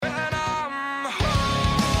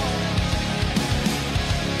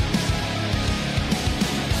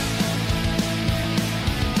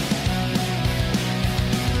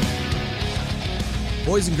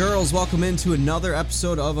Boys and girls, welcome into another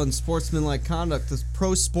episode of Unsportsmanlike Conduct, this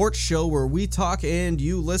pro sports show where we talk and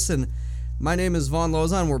you listen. My name is Vaughn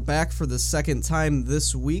Lozon. We're back for the second time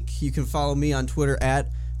this week. You can follow me on Twitter at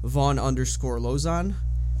Vaughn_Lozon.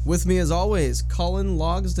 With me, as always, Cullen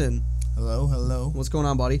Logsden. Hello, hello. What's going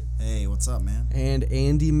on, buddy? Hey, what's up, man? And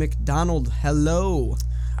Andy McDonald. Hello.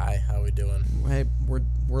 Hi, how we doing? Hey,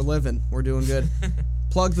 we're living. We're doing good.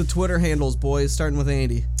 Plug the Twitter handles, boys, starting with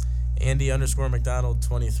Andy. Andy_McDonald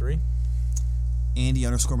 23.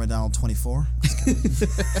 Andy_McDonald 24.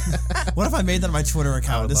 What if I made that on my Twitter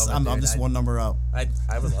account? I'm just one number up. I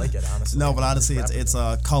would like it, honestly. No, but honestly, it's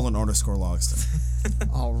Cullen_Logsden.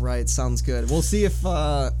 All right, sounds good. We'll see if you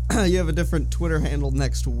have a different Twitter handle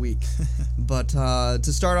next week. But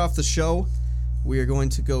to start off the show, we are going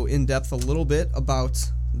to go in depth a little bit about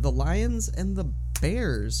the Lions and the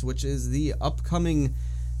Bears, which is the upcoming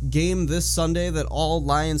game this Sunday that all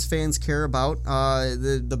Lions fans care about.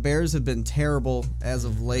 The Bears have been terrible as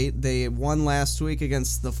of late. They won last week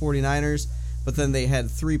against the 49ers, but then they had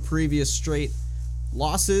three previous straight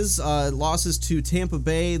losses to Tampa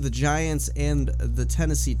Bay, the Giants, and the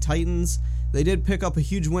Tennessee Titans. They did pick up a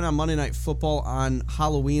huge win on Monday Night Football on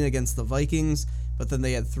Halloween against the Vikings, but then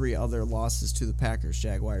they had three other losses to the Packers,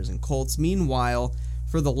 Jaguars, and Colts. Meanwhile,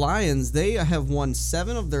 for the Lions, they have won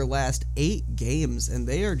 7 of their last 8 games, and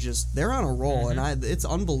they're on a roll, and it's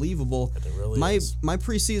unbelievable. It really is. My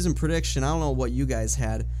preseason prediction, I don't know what you guys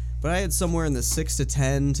had, but I had somewhere in the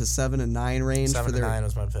 6-10 to 7-9 range. 7-9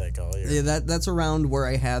 was my pick all year. Yeah, that's around where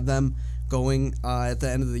I had them going at the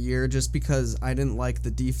end of the year, just because I didn't like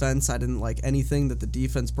the defense. I didn't like anything that the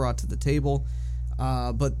defense brought to the table.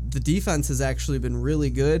 But the defense has actually been really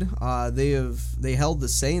good. They held the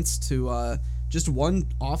Saints to just one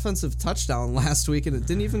offensive touchdown last week, and it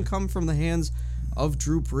didn't even come from the hands of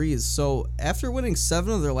Drew Brees. So after winning 7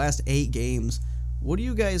 of their last 8 games, what do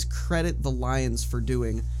you guys credit the Lions for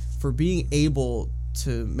doing, for being able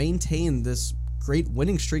to maintain this great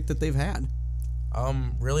winning streak that they've had?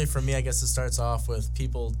 Really, for me, I guess it starts off with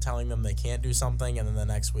people telling them they can't do something, and then the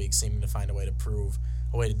next week seeming to find a way to prove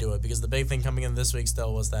a way to do it. Because the big thing coming in this week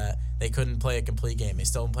still was that they couldn't play a complete game. They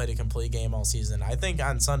still played a complete game all season. I think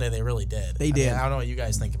on Sunday they really did. They did. I don't know what you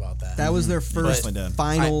guys think about that. That was their first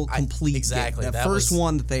final complete exactly. game. That first was,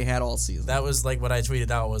 one that they had all season. That was like what I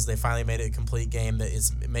tweeted out, was they finally made it a complete game that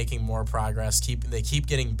is making more progress. They keep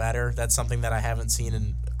getting better. That's something that I haven't seen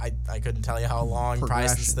in I couldn't tell you how long, probably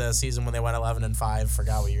since the season when they went 11-5.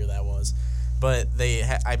 Forgot what year that was. But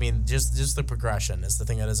just the progression is the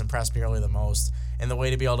thing that has impressed me really the most, and the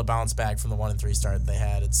way to be able to bounce back from the 1-3 start that they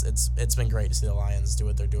had. It's been great to see the Lions do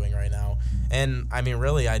what they're doing right now, and I mean,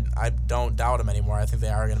 really, I don't doubt them anymore. I think they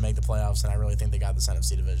are going to make the playoffs, and I really think they got this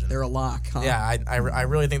NFC division. They're a lock, huh? Yeah, I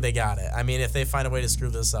really think they got it. I mean, if they find a way to screw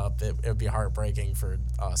this up, it would be heartbreaking for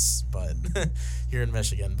us, but here in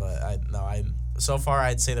Michigan. But so far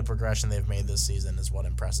I'd say the progression they've made this season is what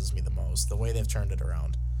impresses me the most. The way they've turned it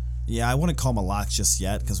around. Yeah, I wouldn't call them a lock just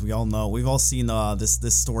yet, because we all know, we've all seen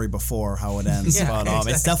this story before, how it ends. Yeah, but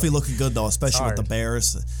exactly. It's definitely looking good, though, especially with the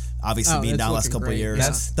Bears. Obviously, being down the last couple of years.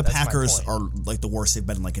 Yeah, the Packers are like the worst they've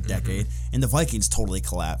been in like a decade, and the Vikings totally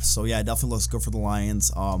collapsed. So yeah, it definitely looks good for the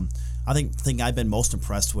Lions. I think the thing I've been most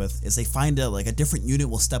impressed with is they find a different unit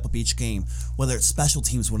will step up each game, whether it's special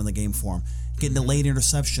teams winning the game for them, getting a late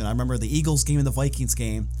interception. I remember the Eagles game and the Vikings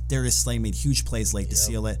game. Darius Slay made huge plays late to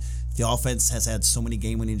seal it. The offense has had so many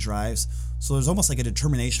game-winning drives. So there's almost like a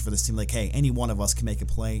determination for this team, like, hey, any one of us can make a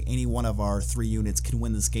play. Any one of our 3 units can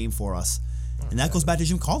win this game for us. And that goes back to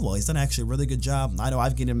Jim Caldwell. He's done actually a really good job. I know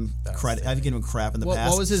I've given him credit. I've given him crap in the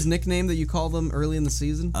past. What was his nickname that you called him early in the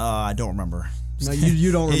season? I don't remember. No,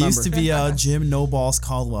 you don't remember. It used to be Jim No Balls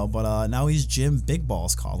Caldwell, but now he's Jim Big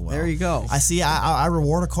Balls Caldwell. There you go. I see. I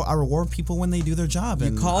reward people when they do their job.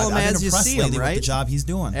 You call him as you see him, right? With the job he's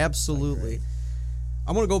doing. Absolutely.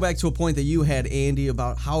 I want to go back to a point that you had, Andy,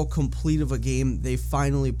 about how complete of a game they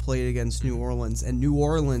finally played against New Orleans. And New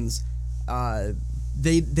Orleans,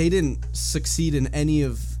 they didn't succeed in any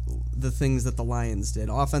of the things that the Lions did.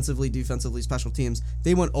 Offensively, defensively, special teams,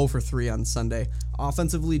 they went 0 for 3 on Sunday.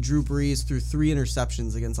 Offensively, Drew Brees threw 3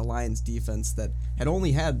 interceptions against a Lions defense that had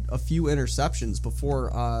only had a few interceptions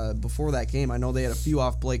before that game. I know they had a few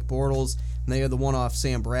off Blake Bortles, and they had the one off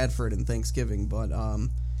Sam Bradford in Thanksgiving, but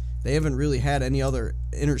they haven't really had any other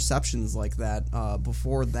interceptions like that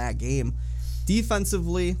before that game.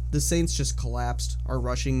 Defensively, the Saints just collapsed.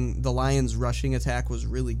 The Lions' rushing attack was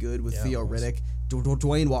really good with Theo Riddick.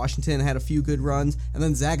 Dwayne Washington had a few good runs, and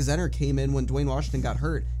then Zach Zenner came in when Dwayne Washington got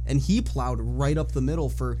hurt, and he plowed right up the middle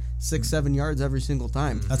for 6-7 yards every single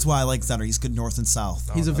time. That's why I like Zenner. He's good north and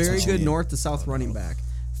south. He's a very good north to south running back.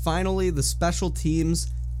 finally, the special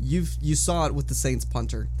teams, you saw it with the Saints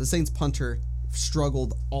punter. The Saints punter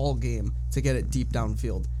struggled all game to get it deep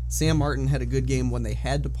downfield. Sam Martin had a good game when they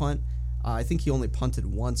had to punt. I think he only punted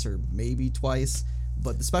once or maybe twice.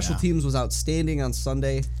 But the special teams was outstanding on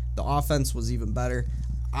Sunday. The offense was even better.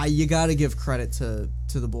 You got to give credit to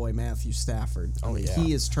the boy Matthew Stafford.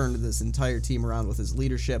 He has turned this entire team around with his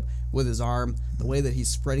leadership, with his arm, the way that he's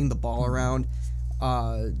spreading the ball around.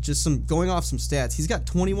 Just going off some stats. He's got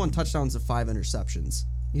 21 touchdowns and 5 interceptions.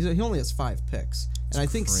 He only has 5 picks. And I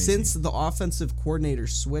think since the offensive coordinator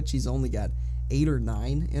switch, he's only got 8 or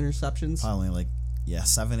 9 interceptions. Probably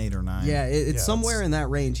 7, 8, or 9. Yeah, it's somewhere in that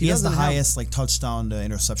range. He has the highest touchdown to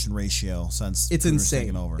interception ratio since it's insane.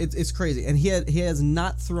 Taken over. It's crazy, and he has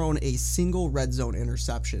not thrown a single red zone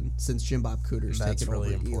interception since Jim Bob Cooter's taken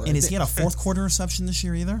really over. Important. And has he had a fourth quarter interception this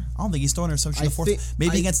year either? I don't think he's thrown an interception in the fourth.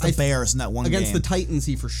 Maybe against the Bears in that one game. Against the Titans,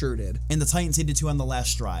 he for sure did. And the Titans, he did too on the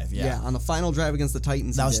last drive. Yeah, on the final drive against the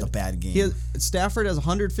Titans. That was just a bad game. Stafford has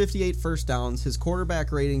 158 first downs. His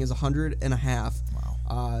quarterback rating is 100.5.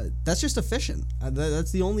 That's just efficient.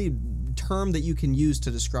 That's the only term that you can use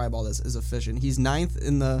to describe all this is efficient. He's 9th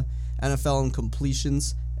in the NFL in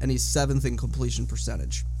completions, and he's 7th in completion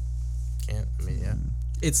percentage.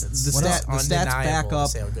 It's the stats back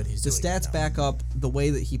up. The stats back up the way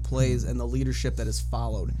that he plays and the leadership that is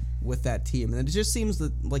followed with that team. And it just seems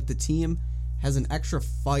that the team has an extra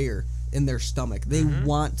fire in their stomach. They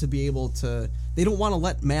want to be able to. They don't want to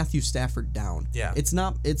let Matthew Stafford down. Yeah. It's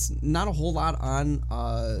not a whole lot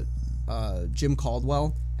on Jim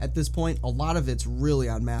Caldwell at this point. A lot of it's really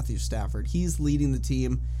on Matthew Stafford. He's leading the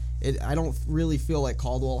team. I don't really feel like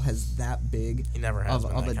Caldwell has that big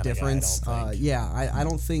of a difference. I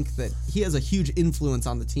don't think that he has a huge influence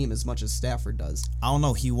on the team as much as Stafford does. I don't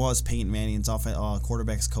know. He was Peyton Manning's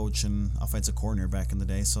quarterback's coach and offensive coordinator back in the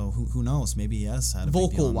day, so who knows? Maybe he has had a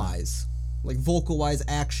vocal-wise. Vocal-wise,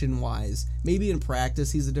 action-wise. Maybe in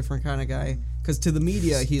practice he's a different kind of guy. Because to the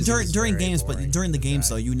media, he's during games, boring. but during the games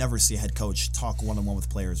though, you never see a head coach talk one-on-one with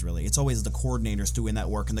players. Really, it's always the coordinators doing that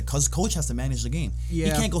work, and the coach has to manage the game. Yeah.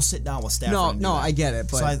 He can't go sit down with Stafford. No, I get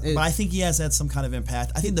it, but I think he has had some kind of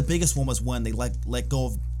impact. I think the biggest one was when they let go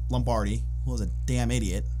of Lombardi, who was a damn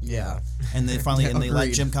idiot. Yeah, and they finally they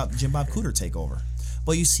let Jim Bob Cooter take over.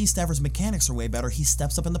 But you see Stafford's mechanics are way better. He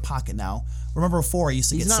steps up in the pocket now. Remember before, he used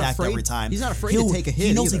to get sacked every time. He's not afraid to take a hit.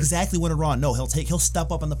 He knows exactly when to run. No, he'll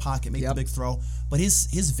step up in the pocket, make the big throw. But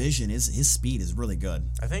his vision, his speed is really good.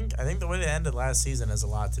 I think the way they ended last season has a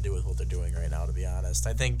lot to do with what they're doing right now, to be honest.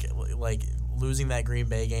 I think losing that Green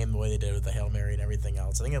Bay game the way they did with the Hail Mary and everything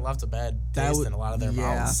else, I think it left a bad taste in a lot of their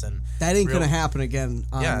mouths. And that ain't going to happen again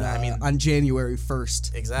on January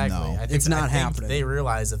 1st. Exactly. No. It's not happening. They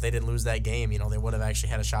realized if they didn't lose that game, they would have actually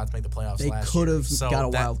had a shot to make the playoffs last year. They could have got a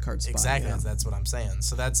wild card spot. Exactly. Yeah. That's what I'm saying.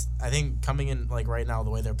 So I think coming in right now, the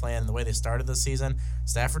way they're playing, the way they started this season,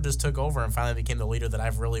 Stafford just took over and finally became the leader that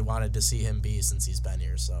I've really wanted to see him be since he's been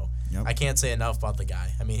here. So I can't say enough about the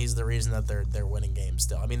guy. I mean, he's the reason that they're winning games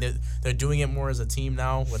still. I mean, they're doing it more as a team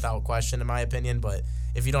now, without question, in my opinion. But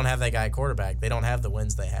if you don't have that guy quarterback, they don't have the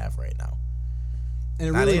wins they have right now. And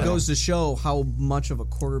it really goes to show how much of a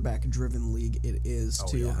quarterback-driven league it is,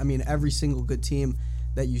 too. Yeah. I mean, every single good team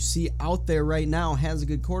that you see out there right now has a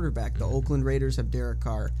good quarterback. The Oakland Raiders have Derek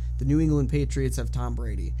Carr. The New England Patriots have Tom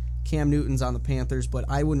Brady. Cam Newton's on the Panthers, but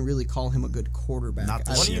I wouldn't really call him a good quarterback. Not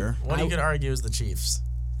this year. One you could argue is the Chiefs.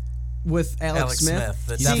 With Alex Smith.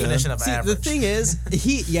 The definition of average. The thing is,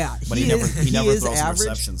 he never is throws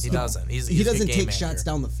average. He doesn't. He doesn't take shots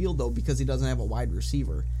down the field, though, because he doesn't have a wide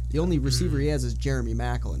receiver. The only receiver he has is Jeremy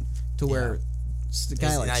Maclin, where a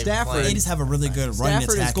guy like Stafford... They just have a really good running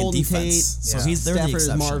attack and defense. Tate, so they're the exception. Stafford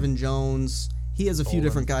is Marvin Jones. He has a few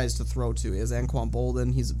different guys to throw to. He has Anquan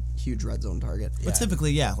Bolden. He's a huge red zone target. But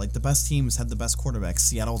typically, the best teams have the best quarterbacks.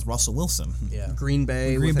 Seattle's Russell Wilson. Yeah. Green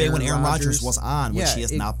Bay when Aaron Rodgers was on, which he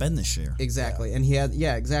has not been this year. Exactly. And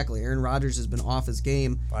exactly. Aaron Rodgers has been off his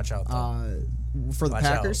game. Watch out, for the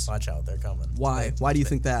Packers? Watch out, they're coming. Why? Why do you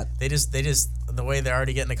think that? They just the way they're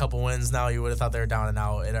already getting a couple wins now, you would have thought they were down and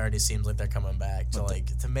out. It already seems like they're coming back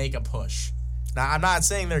to make a push. Now, I'm not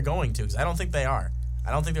saying they're going to, because I don't think they are. I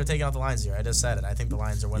don't think they're taking out the Lions here. I just said it. I think the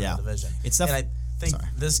Lions are winning the division. And I think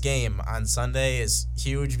this game on Sunday is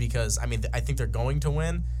huge because, I think they're going to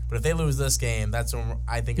win. But if they lose this game, that's when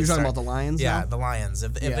I think you're talking about the Lions. Yeah, now? The Lions.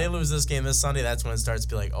 If they lose this game this Sunday, that's when it starts to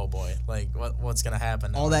be like, oh boy, what's gonna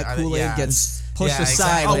happen? All that Kool-Aid gets pushed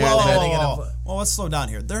aside. Exactly. Well, let's slow down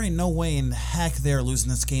here. There ain't no way in heck they're losing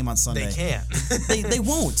this game on Sunday. They can't. they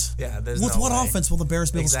won't. Yeah, there's with no what way. offense will the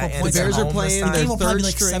Bears be able to score points? The Bears are playing. The game will probably be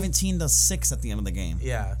 17-6 at the end of the game.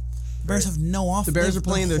 Yeah. Bears have no offense. The Bears are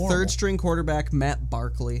playing their horrible. third-string quarterback, Matt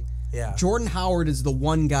Barkley. Yeah. Jordan Howard is the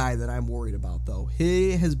one guy that I'm worried about, though.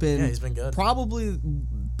 He has been, he's been good. Probably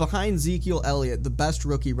behind Ezekiel Elliott, the best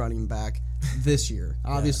rookie running back this year.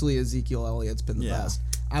 Obviously, Ezekiel Elliott's been the best.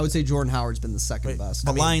 I would say Jordan Howard's been the second best.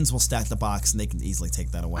 The Lions will stack the box, and they can easily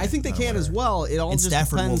take that away. I think they can as well. It all just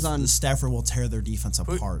depends on... Stafford will tear their defense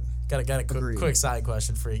apart. Got a quick side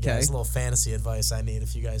question for you guys. A little fantasy advice I need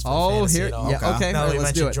if you guys play fantasy at all. Yeah, okay. Now Right, we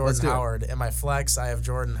let's do mentioned it. Jordan Howard. In my flex, I have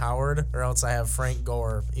Jordan Howard, or else I have Frank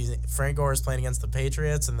Gore. Frank Gore is playing against the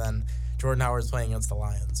Patriots, and then Jordan Howard is playing against the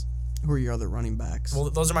Lions. Who are your other running backs? Well,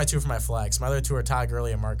 those are my two for my flex. My other two are Todd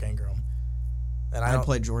Gurley and Mark Ingram. And I'd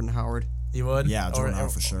play Jordan Howard. You would? Yeah, Jordan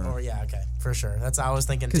Howard for sure. Okay, for sure. That's what I was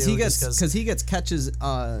thinking too. Because he gets catches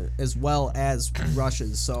as well as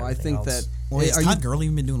rushes. So I think that. Well, has Todd Gurley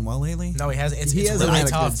been doing well lately? No, he hasn't. It's hasn't really had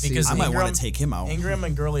a tough good because season. I might want to take him out. Ingram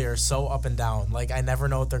and Gurley are so up and down. Like I never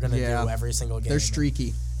know what they're going to do every single game. They're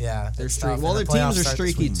streaky. Yeah, they're streaky. Well, their teams are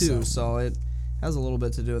streaky too, so it has a little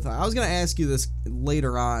bit to do with that. I was going to ask you this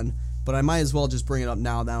later on, but I might as well just bring it up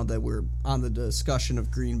now that we're on the discussion of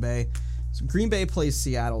Green Bay. So Green Bay plays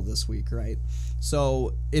Seattle this week, right?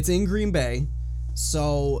 So it's in Green Bay.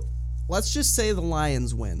 So let's just say the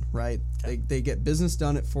Lions win, right? Okay. They get business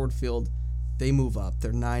done at Ford Field. They move up.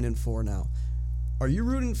 They're 9-4 now. Are you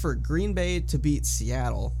rooting for Green Bay to beat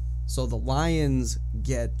Seattle so the Lions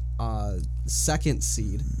get second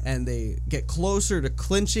seed and they get closer to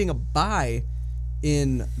clinching a bye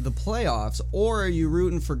in the playoffs? Or are you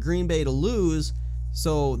rooting for Green Bay to lose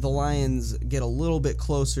so the Lions get a little bit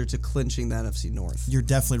closer to clinching the NFC North? You're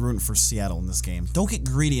definitely rooting for Seattle in this game. Don't get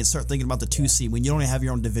greedy and start thinking about the 2 seed when you don't have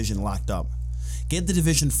your own division locked up. Get the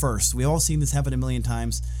division first. We've all seen this happen a million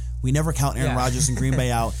times. We never count Aaron Rodgers and Green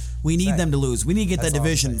Bay out. We need them to lose. We need to get that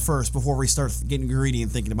division first before we start getting greedy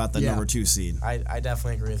and thinking about the number 2 seed. I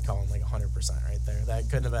definitely agree with Colin, like 100% right there. That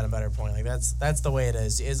couldn't have been a better point. Like that's the way it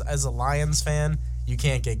is. As a Lions fan, you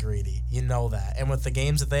can't get greedy. You know that. And with the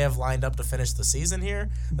games that they have lined up to finish the season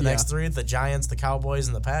here, the next 3, the Giants, the Cowboys,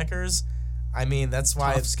 and the Packers. I mean, that's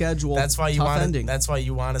why tough schedule. That's why you tough want. ending. That's why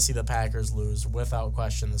you want to see the Packers lose without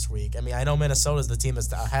question this week. I mean, I know Minnesota's the team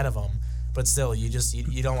that's ahead of them, but still, you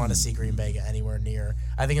don't want to see Green Bay get anywhere near.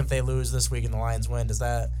 I think if they lose this week and the Lions win, does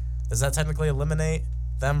that technically eliminate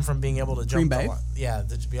them from being able to jump? Green Bay?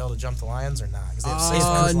 To be able to jump the Lions or not?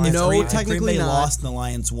 No, technically Green Bay not. lost and the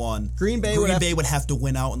Lions won. Green Bay would have to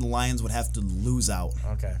win out and the Lions would have to lose out.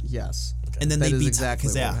 Okay. Yes. And then that they beat exactly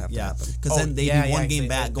what would have to happen. Because then they'd be one game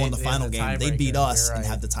back, go in the final game. They beat us and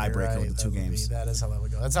have the tiebreaker with the 2 games. That is how that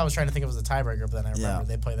would go. That's how I was trying to think of it as a tiebreaker, but then I remember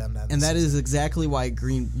they play them then. And that is exactly why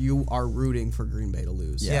you are rooting for Green Bay to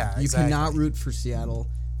lose. Yeah, you cannot root for Seattle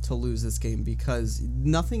to lose this game because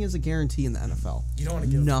nothing is a guarantee in the NFL. You don't want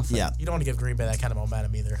to give nothing. Yeah. You don't want to give Green Bay that kind of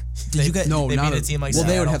momentum either. Did you guys? No, they not beat a team like well.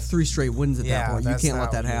 Seattle. They would have 3 straight wins at that point. You can't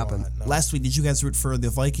let that happen. No. Last week, did you guys root for the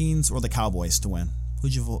Vikings or the Cowboys to win?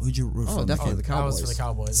 Who'd you root for? Definitely the Cowboys. I was for the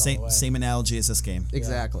Cowboys. Same analogy as this game.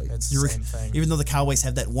 Exactly. It's the same thing. Even though the Cowboys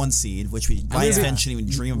have that 1 seed, which Lions fans shouldn't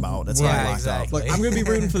even dream about. That's not locked up. Look, I'm going to be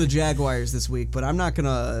rooting for the Jaguars this week, but I'm not going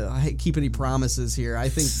to keep any promises here. I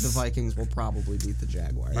think the Vikings will probably beat the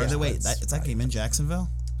Jaguars. By the way, is that game in Jacksonville?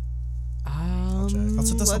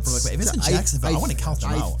 Let's look really quick. If it's in Jacksonville, I want to count them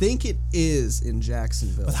out. I think it is in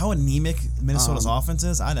Jacksonville. With how anemic Minnesota's offense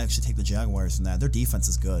is, I'd actually take the Jaguars in that. Their defense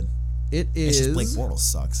is good. It is. It's just Blake Bortles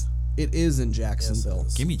sucks. It is in Jacksonville.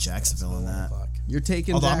 Give me Jacksonville in that. You're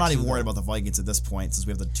taking. Although I'm not even worried about the Vikings at this point, since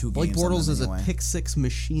we have the 2 games. Blake Bortles is a pick-6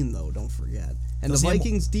 machine, though. Don't forget. And Does the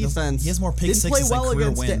Vikings defense. He has more pick sixes than career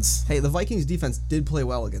wins. Hey, the Vikings defense did play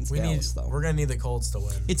well against Dallas, though. We're gonna need the Colts to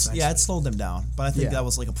win. It slowed them down, but I think that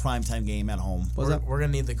was like a primetime game at home. We're gonna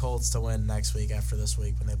need the Colts to win next week after this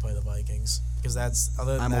week when they play the Vikings, because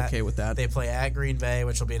I'm okay with that. They play at Green Bay,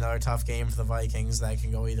 which will be another tough game for the Vikings. That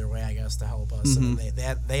can go either way, I guess, to help us. Mm-hmm.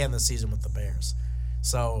 And they end the season with the Bears.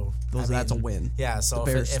 So that's a win. Yeah. So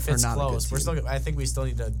if it's close, I think we still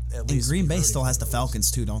need to at least. And Green Bay still has the Falcons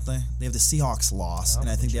too, don't they? They have the Seahawks loss, and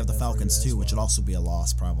I think they have the Falcons too, which would also be a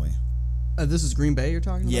loss probably. This is Green Bay you're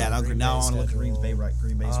talking about? Yeah, now I want to look at Green Bay's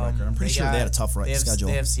record. I'm pretty sure they had a tough schedule.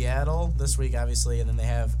 They have Seattle this week, obviously, and then they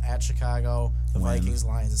have at Chicago, the Vikings,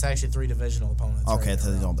 Lions. It's actually 3 divisional opponents. Okay, they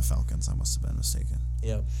don't have the Falcons. I must have been mistaken.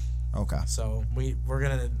 Yep. Okay. So we're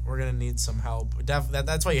gonna need some help.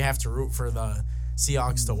 That's why you have to root for the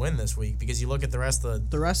Seahawks to win this week, because you look at the rest of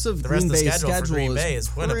Green Bay's schedule for Green Bay is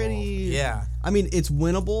winnable. Yeah. I mean, it's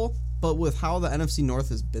winnable, but with how the NFC North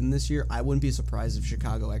has been this year, I wouldn't be surprised if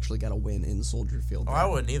Chicago actually got a win in Soldier Field. Oh, I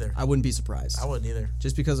wouldn't either. I wouldn't be surprised. I wouldn't either.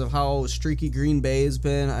 Just because of how streaky Green Bay has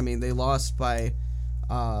been. I mean, they lost by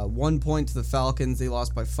 1 point to the Falcons. They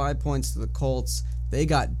lost by 5 points to the Colts. They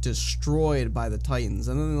got destroyed by the Titans,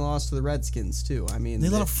 and then they lost to the Redskins too. I mean, they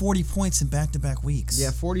let up 40 points in back-to-back weeks.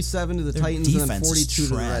 Yeah, 47 to the Their Titans and then 42 to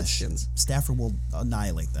the trash. Redskins. Stafford will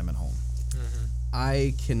annihilate them at home.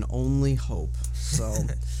 I can only hope. So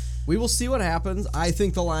we will see what happens. I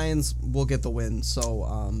think the Lions will get the win.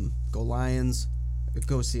 So go Lions,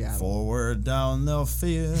 go Seattle. Forward down the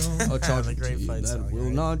field. Oh, charge The great fight that song, will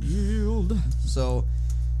right? not yield. So,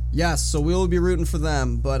 yes, so we will be rooting for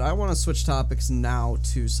them. But I want to switch topics now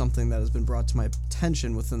to something that has been brought to my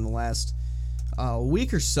attention within the last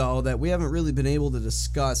week or so that we haven't really been able to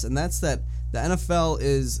discuss, and that's that the NFL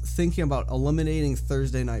is thinking about eliminating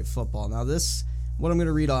Thursday Night Football. Now, what I'm going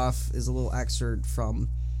to read off is a little excerpt from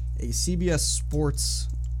a CBS Sports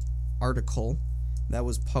article that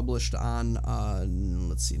was published on,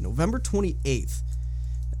 November 28th.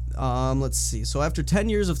 Let's see. So after 10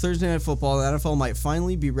 years of Thursday Night Football, the NFL might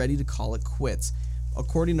finally be ready to call it quits.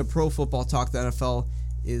 According to Pro Football Talk, the NFL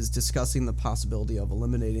is discussing the possibility of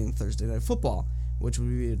eliminating Thursday Night Football, which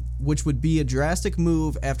would be a drastic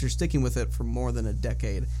move after sticking with it for more than a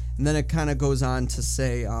decade. And then it kind of goes on to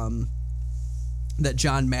say that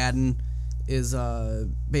John Madden is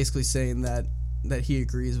basically saying that he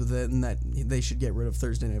agrees with it and that they should get rid of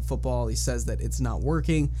Thursday Night Football. He says that it's not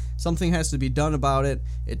working. Something has to be done about it.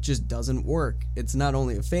 It just doesn't work. It's not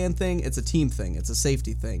only a fan thing, it's a team thing. It's a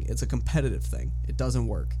safety thing. It's a competitive thing. It doesn't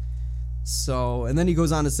work. So, and then he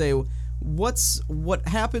goes on to say, what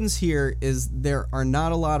happens here is there are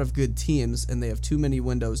not a lot of good teams and they have too many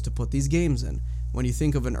windows to put these games in. When you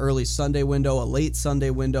think of an early Sunday window, a late Sunday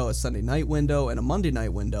window, a Sunday night window, and a Monday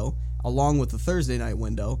night window, along with the Thursday night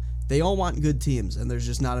window, they all want good teams, and there's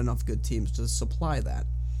just not enough good teams to supply that.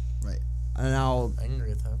 Right. Now, I can agree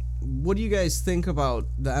with that. what do you guys think about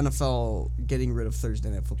the NFL getting rid of Thursday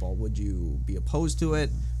Night Football? Would you be opposed to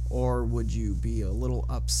it, or would you be a little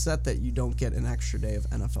upset that you don't get an extra day of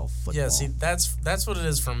NFL football? Yeah, see, that's what it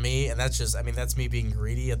is for me, and that's me being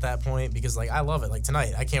greedy at that point because I love it. Like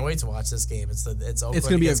tonight, I can't wait to watch this game. It's Oakland. It's going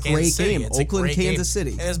to be a against great Kansas City. game. It's a Oakland, great Kansas game.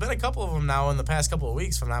 City. And there's been a couple of them now in the past couple of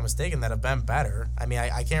weeks, if I'm not mistaken, that have been better. I mean, I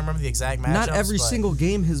can't remember the exact matchups. Not every but single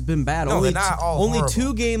game has been bad. No, only they're not all only horrible.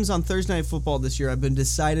 2 games on Thursday Night Football this year have been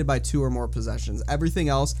decided by 2 or more possessions. Everything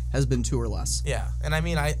else has been 2 or less. Yeah, and I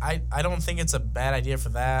mean, I don't think it's a bad idea for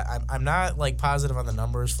that. I'm not positive on the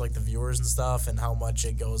numbers for the viewers and stuff and how much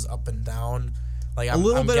it goes up and down. A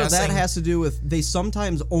little bit of that has to do with they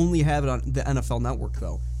sometimes only have it on the NFL Network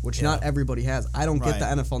though, which not everybody has. I don't get the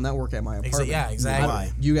NFL Network at my apartment. Yeah, exactly.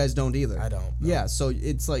 Why? You guys don't either. I don't. No. Yeah, so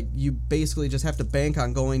it's you basically just have to bank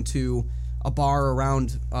on going to a bar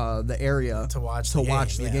around the area to watch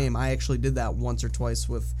the game. I actually did that once or twice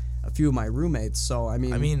with a few of my roommates. So I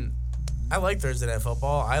mean, I like Thursday Night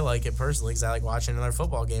Football. I like it personally because I like watching another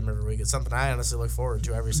football game every week. It's something I honestly look forward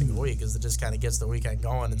to every single week because it just kind of gets the weekend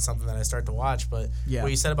going and something that I start to watch. But what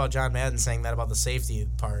you said about John Madden saying that about the safety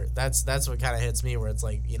part, that's what kind of hits me where it's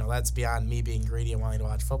that's beyond me being greedy and wanting to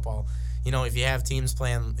watch football. If you have teams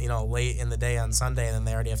playing, late in the day on Sunday and then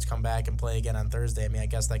they already have to come back and play again on Thursday, I mean, I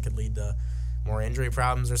guess that could lead to more injury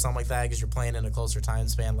problems or something like that because you're playing in a closer time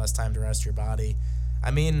span, less time to rest your body.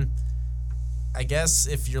 I mean, I guess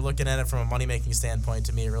if you're looking at it from a money-making standpoint,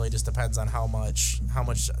 to me, it really just depends on how much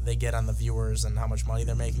they get on the viewers and how much money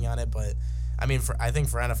they're making on it. But I mean, I think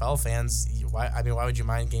for NFL fans, why would you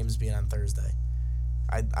mind games being on Thursday?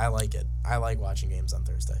 I like it. I like watching games on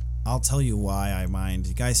Thursday. I'll tell you why I mind.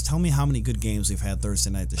 You guys, tell me how many good games we've had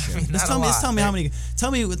Thursday night this year. Just tell me how many.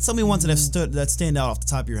 Tell me ones that stand out off the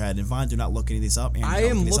top of your head. And Vaughn, do not look any of these up. I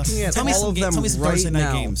am looking at all of them Tell me some right Thursday night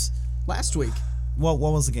now. games. Last week, What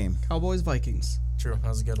was the game? Cowboys Vikings. True, that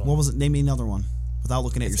was a good one. What was it? Name me another one without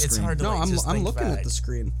looking at your screen. It's hard to No, just I'm think looking back. at the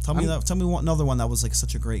screen. Tell me another one that was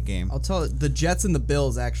such a great game. I'll tell you, the Jets and the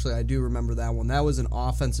Bills, actually, I do remember that one. That was an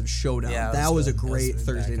offensive showdown. Yeah, that was a good. great That was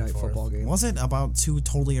Thursday back and night forth. football game. Was it about 2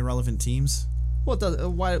 totally irrelevant teams? Well,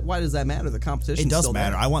 why does that matter? The competition It does still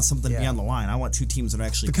matter. there. I want something to be Yeah. on the line. I want 2 teams that are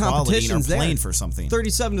actually The quality and are competition's there. playing for something.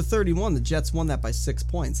 37-31. The Jets won that by 6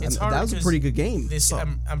 points. It's That hard was a because pretty good game.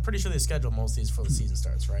 I'm pretty sure they schedule most of these before the season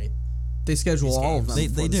starts, right? They schedule these all of them.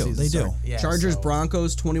 games. before They the do. season They do. starts. Yeah, Chargers so-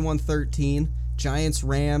 Broncos 21-13. Giants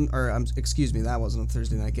excuse me, that wasn't a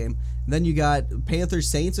Thursday night game. And then you got Panthers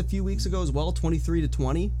Saints a few weeks ago as well,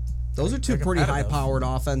 23-20. Those are 2 They're pretty competitive. high-powered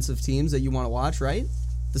offensive teams that you want to watch, right?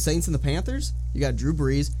 The Saints and the Panthers. You got Drew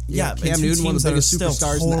Brees. You got and Cam 2 Newton, one of teams the that are biggest still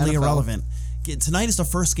superstars in the totally NFL. irrelevant. Tonight is the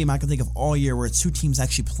first game I can think of all year where it's 2 teams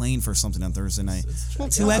actually playing for something on Thursday night. Well,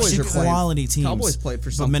 2 Cowboys actually are playing- quality teams. Cowboys played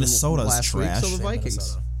for But something Minnesota's last trash. week, so the Vikings.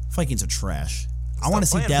 Minnesota. Vikings are trash. I want to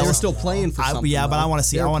see playing They were Dallas. still playing for something. Yeah, but I though. want to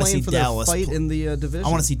see. They I were want to see playing for their Dallas fight in the division. I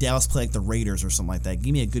want to see Dallas play like the Raiders or something like that.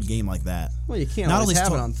 Give me a good game like that. Well, you can't always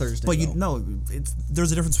have it on Thursday. But though.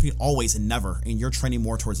 there's a difference between always and never, and you're trending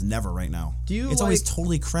more towards never right now. It's always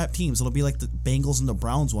totally crap teams. It'll be like the Bengals and the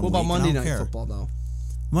Browns one week. What about Monday Night care. Football though?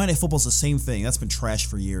 Monday Night Football's the same thing. That's been trash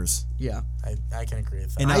for years. Yeah. I can agree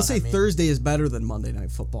with that. And I say Thursday is better than Monday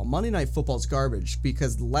Night Football. Monday Night Football's garbage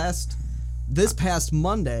because this past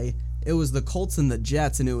Monday it was the Colts and the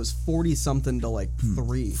Jets and it was 40-something to like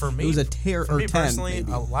 3. For me, it was a for me 10 personally,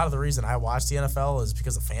 maybe. a lot of the reason I watch the NFL is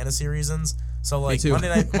because of fantasy reasons. So like too.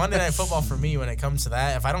 Monday Night Football for me, when it comes to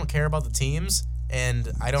that, if I don't care about the teams and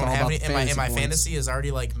I don't all have about any, the and my fantasy points. fantasy is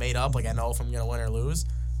already like made up, like I know if I'm gonna win or lose,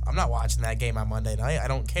 I'm not watching that game on Monday night. I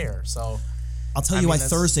don't care. So I'll tell you why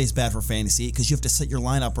Thursday's bad for fantasy, because you have to set your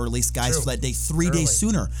lineup or at least guys for that day 3 days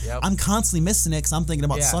sooner. Yep. I'm constantly missing it because I'm thinking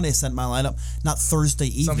about Sunday setting my lineup, not Thursday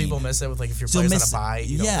evening. Some people miss it with like if your player's on a bye,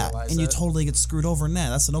 you don't realize you that. totally get screwed over in that.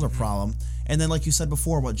 That's another problem. And then like you said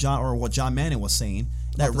before, what John Manning was saying,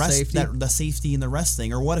 that the safety and the rest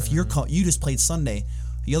thing, or what if you just played Sunday,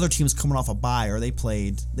 the other team's coming off a bye, or they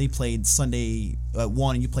played Sunday at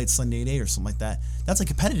 1 and you played Sunday at 8 or something like that. That's a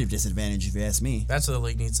competitive disadvantage if you ask me. That's what the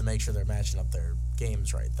league needs to make sure they're matching up their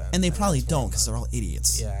games right then. And they probably don't because they're all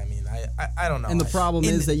idiots. Yeah, I mean, I don't know. And the problem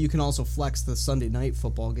is that you can also flex the Sunday night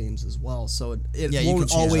football games as well, so it you won't can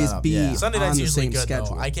change always that up, be yeah. Sunday on night's the usually same good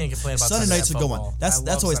schedule. though. I can't complain about Sunday nights are good one.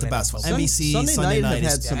 That's always the best one. NBC Sunday night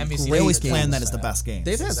had some NBC great they always games. plan that as the best game.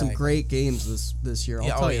 They've had some great games this year.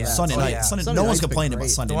 I'll tell you that. Sunday night. No one's complaining about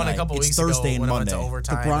Sunday The one a night. couple It's weeks Thursday ago and when it went to Monday.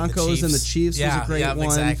 overtime. The Broncos and the Chiefs was a great one.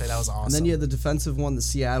 Exactly, that was awesome. And then you had the defensive one, the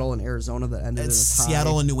Seattle and Arizona that ended in a tie.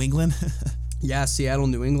 Seattle and New England. Yeah, Seattle,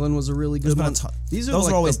 New England was a really good one. Those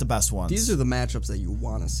are always the best ones. These are the matchups that you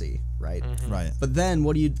want to see, right? Mm-hmm. Right. But then,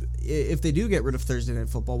 if they do get rid of Thursday Night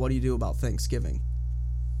Football, what do you do about Thanksgiving?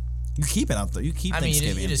 You keep it out there. You keep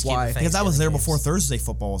Thanksgiving. You just Why? Keep because I was there before Thursday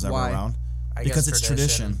football was ever Why? around. I Because guess it's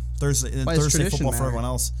tradition. Thursday tradition football for matter? everyone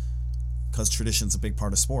else. Because tradition's a big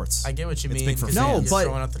part of sports. I get what you mean. big for 'cause fans. you're No, just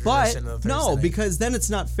throwing out the tradition of the no, Thursday night. because then it's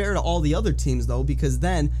not fair to all the other teams though. Because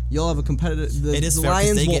then you'll have a competitive. It is the fair because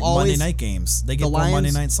Lions they will get always, Monday night games. They get the more Monday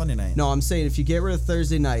Lions- night and Sunday night. No, I'm saying if you get rid of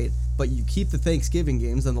Thursday night, but you keep the Thanksgiving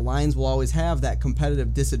games, then the Lions will always have that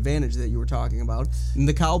competitive disadvantage that you were talking about, and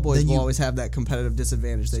the Cowboys will always have that competitive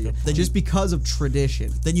disadvantage just because of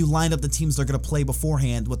tradition. Then you line up the teams they're going to play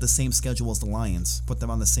beforehand with the same schedule as the Lions. Put them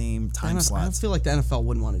on the same time I don't slots. feel like the NFL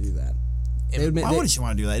wouldn't want to do that. Why wouldn't you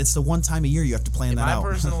want to do that? It's the one time a year you have to plan that my out.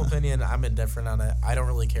 personal opinion, I'm indifferent on it. I don't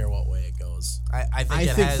really care what way it goes. I think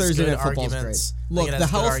it has Thursday good Night Football's arguments. great.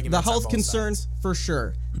 Look, the health concern for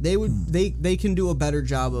sure. They can do a better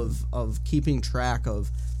job of keeping track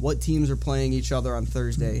of what teams are playing each other on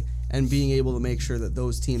Thursday and being able to make sure that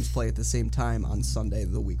those teams play at the same time on Sunday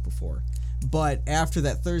the week before. But after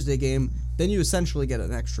that Thursday game, then you essentially get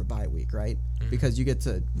an extra bye week, right? Because you get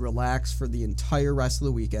to relax for the entire rest of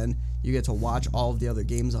the weekend. You get to watch all of the other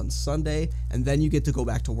games on Sunday, and then you get to go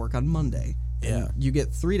back to work on Monday. Yeah. And you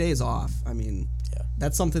get 3 days off. I mean,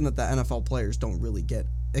 that's something that the NFL players don't really get,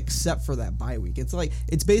 except for that bye week.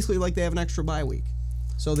 It's basically like they have an extra bye week.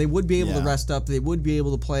 So they would be able to rest up. They would be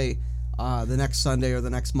able to play the next Sunday or the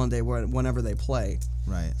next Monday whenever they play.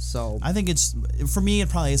 Right. So I think for me, it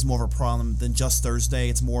probably is more of a problem than just Thursday.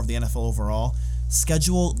 It's more of the NFL overall.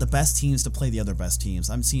 Schedule the best teams to play the other best teams.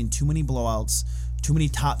 I'm seeing too many blowouts, too many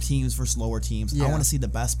top teams versus lower teams. Yeah. I want to see the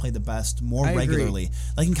best play the best more I regularly. agree.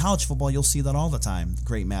 Like in college football, you'll see that all the time.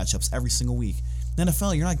 Great matchups every single week. In the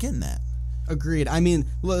NFL, you're not getting that. Agreed. I mean,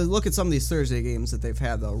 look at some of these Thursday games that they've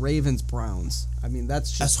had, though. Ravens, Browns. I mean,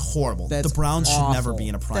 that's horrible. That's the Browns awful. should never be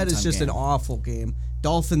in a prime That is time just game. an awful game.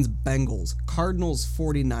 Dolphins, Bengals, Cardinals,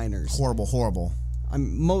 49ers. Horrible. I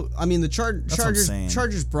mean, the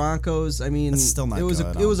Chargers, Broncos. I mean, That's still not it was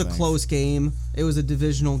good, it was I a don't close game. It was a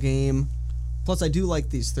divisional game. Plus, I do like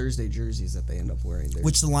these Thursday jerseys that they end up wearing.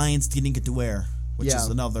 Which the Lions didn't get to wear, which is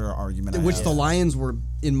another argument. The Lions were,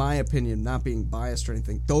 in my opinion, not being biased or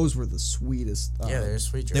anything. Those were the sweetest. they're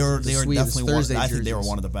sweet jerseys. They were sweetest definitely Thursday I think they were jerseys.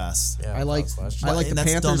 one of the best. Yeah, I like the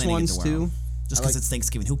Panthers ones too. Just because it's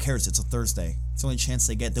Thanksgiving, who cares? It's a Thursday. It's the only chance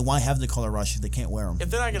they get. They want to have the color rush if they can't wear them. If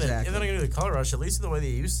they're not gonna do the color rush, at least the way they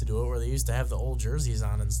used to do it, where they used to have the old jerseys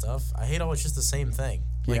on and stuff. I hate how it's just the same thing.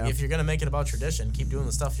 Like if you're gonna make it about tradition, keep doing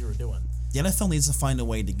the stuff you were doing. The NFL needs to find a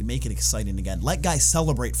way to make it exciting again. Let guys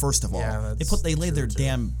celebrate first of all. Yeah, They laid their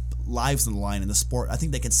damn lives on the line in the sport, I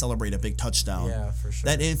think they can celebrate a big touchdown. Yeah, for sure.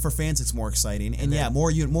 That, and for fans, it's more exciting. And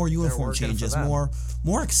more uniform changes,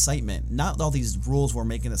 more excitement. Not all these rules were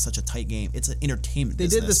making it such a tight game. It's an entertainment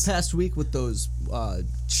business. They did this past week with those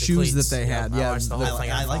shoes that they had. I watched the whole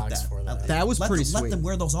thing on like Fox that. for that. That was pretty sweet. Let them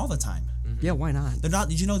wear those all the time. Yeah, why not? They're not.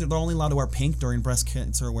 Did you know they're only allowed to wear pink during Breast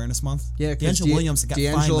Cancer Awareness Month? Yeah, D'Angelo Williams got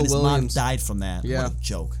fined when his mom died from that. Yeah. What a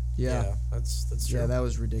joke. Yeah, that's true. Yeah, that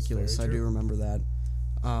was ridiculous. I do remember that.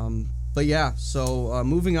 But yeah, so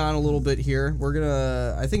moving on a little bit here,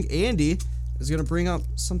 I think Andy is gonna bring up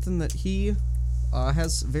something that he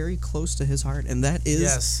has very close to his heart, and that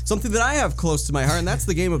is something that I have close to my heart, and that's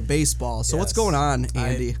the game of baseball. So what's going on,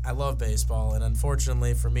 Andy? I love baseball, and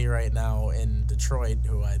unfortunately for me right now in Detroit,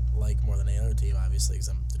 who I like more than any other team, obviously, because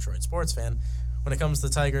I'm a Detroit sports fan, when it comes to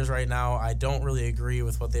the Tigers right now, I don't really agree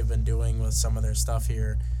with what they've been doing with some of their stuff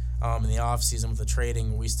here in the offseason with the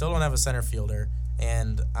trading. We still don't have a center fielder,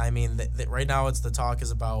 and I mean, right now the talk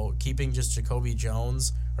is about keeping just Jacoby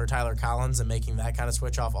Jones or Tyler Collins and making that kind of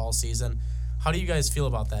switch off all season. How do you guys feel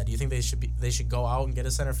about that? Do you think they should go out and get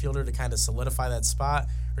a center fielder to kind of solidify that spot,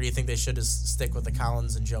 or do you think they should just stick with the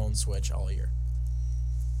Collins and Jones switch all year?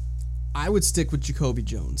 I would stick with Jacoby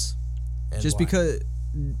Jones. And just why? because,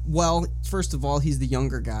 well, first of all, he's the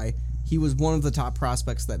younger guy. He was one of the top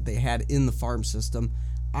prospects that they had in the farm system.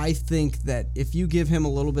 I think that if you give him a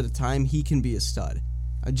little bit of time, he can be a stud.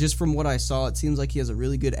 Just from what I saw, it seems like he has a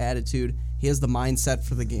really good attitude. He has the mindset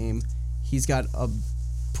for the game. He's got a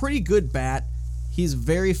pretty good bat. He's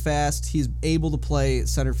very fast. He's able to play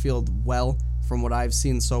center field well from what I've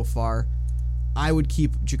seen so far. I would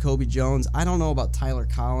keep Jacoby Jones. I don't know about Tyler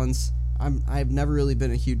Collins. I've never really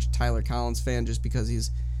been a huge Tyler Collins fan just because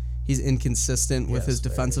he's inconsistent with his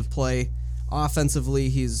defensive play. Offensively,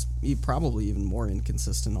 he's probably even more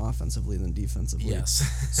inconsistent offensively than defensively. Yes.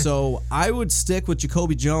 So I would stick with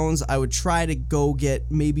Jacoby Jones. I would try to go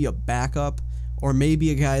get maybe a backup or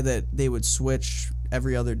maybe a guy that they would switch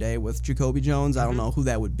every other day with Jacoby Jones. I don't know who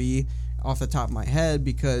that would be off the top of my head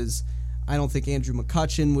because I don't think Andrew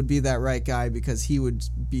McCutchen would be that right guy because he would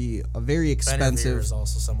be a very expensive. Ben Revere is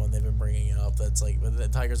also someone they've been bringing up that's like the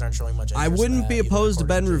Tigers aren't showing much interest I wouldn't in be that opposed to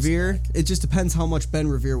Ben either, Revere. It just depends how much Ben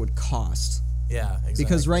Revere would cost. Yeah, exactly.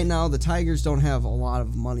 Because right now the Tigers don't have a lot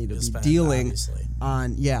of money to be spend, dealing obviously.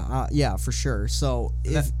 on. Yeah, for sure. So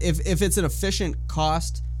if it's an efficient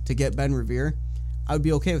cost to get Ben Revere, I would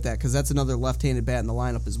be okay with that because that's another left-handed bat in the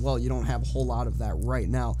lineup as well. You don't have a whole lot of that right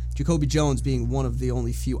now. Jacoby Jones being one of the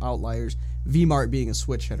only few outliers. V-Mart being a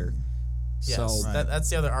switch hitter. Yes, So that's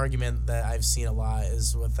the other argument that I've seen a lot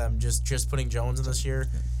is with them just putting Jones in this year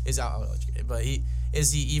but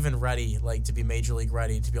is he even ready to be major league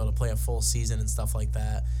ready to be able to play a full season and stuff like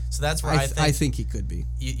that. So that's where I think he could be.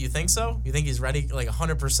 You think so? You think he's ready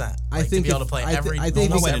 100%? I think to be able to play every. I think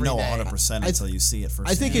no way to every know day. 100% until you see it first.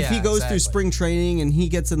 I think if he goes through spring training and he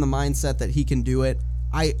gets in the mindset that he can do it,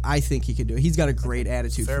 I think he could do it. He's got a great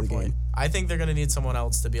attitude Fair for the point. game. I think they're going to need someone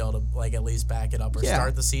else to be able to at least back it up or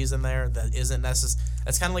start the season there. That isn't necessary.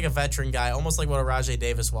 That's kind of like a veteran guy, almost like what a Rajay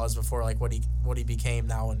Davis was before, what he became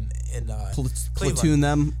now in Cleveland. Platoon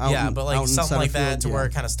them. Out but something like that field, to where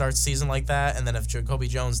it kind of starts the season like that, and then if Jacoby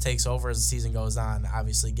Jones takes over as the season goes on,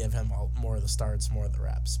 obviously give him more of the starts, more of the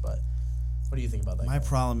reps. But what do you think about that? My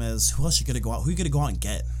problem is who else you got to go out? Who you got to go out and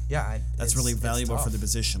get? Yeah, that's really valuable for the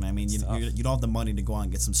position. I mean, you don't have the money to go out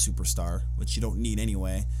and get some superstar, which you don't need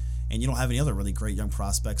anyway, and you don't have any other really great young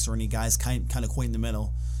prospects or any guys kind of quite in the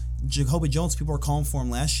middle. Jacoby Jones, people were calling for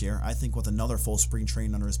him last year. I think with another full spring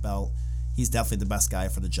training under his belt, he's definitely the best guy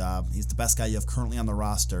for the job. He's the best guy you have currently on the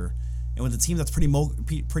roster, and with a team that's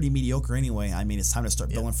pretty mediocre anyway, I mean, it's time to start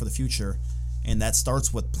building for the future, and that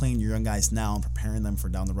starts with playing your young guys now and preparing them for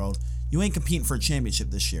down the road. You ain't competing for a championship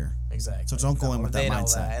this year. Exactly. So don't go in with that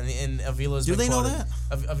mindset. That. And Avila's Do been they know quoted,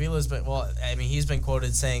 that? Avila's been he's been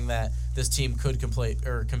quoted saying that this team could compete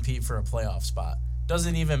for a playoff spot.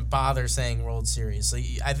 Doesn't even bother saying World Series. So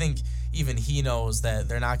I think even he knows that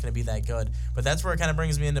they're not going to be that good. But that's where it kind of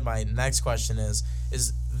brings me into my next question is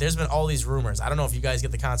there's been all these rumors. I don't know if you guys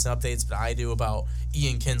get the constant updates, but I do about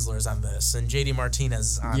Ian Kinsler's on this and JD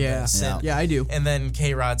Martinez is on this. Yeah, I do. And then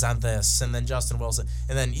K-Rod's on this, and then Justin Wilson,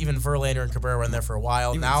 and then even Verlander and Cabrera were in there for a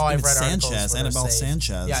while. Even, now I've read Sanchez, Anibal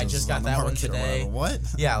Sanchez. Yeah, I just got that one today. What?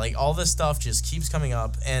 Yeah, all this stuff just keeps coming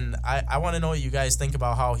up, and I want to know what you guys think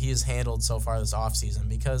about how he has handled so far this offseason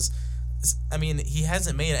because he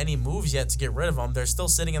hasn't made any moves yet to get rid of them. They're still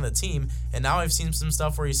sitting on the team, and now I've seen some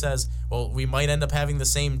stuff where he says, well, we might end up having the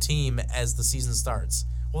same team as the season starts.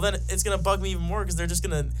 Well, then it's going to bug me even more because they're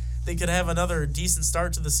they could have another decent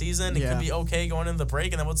start to the season. It Yeah. could be okay going into the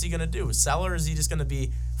break, and then what's he going to do? Sell, or is he just going to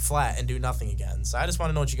be flat and do nothing again? So I just want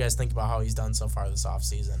to know what you guys think about how he's done so far this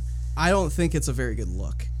offseason. I don't think it's a very good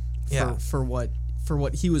look for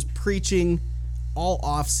what he was preaching all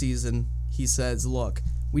offseason. He says, look,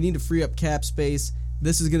 we need to free up cap space.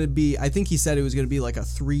 This is going to be, I think he said it was going to be like a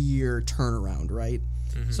 3-year turnaround, right?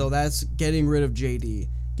 Mm-hmm. So that's getting rid of JD,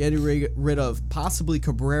 getting rid of possibly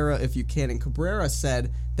Cabrera if you can. And Cabrera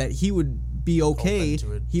said that he would be okay.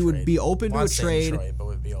 He would be open to a trade. Detroit, but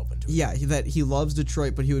would be open to it. Yeah, that he loves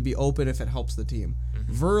Detroit, but he would be open if it helps the team.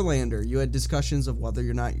 Mm-hmm. Verlander, you had discussions of whether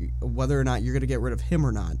or not you're going to get rid of him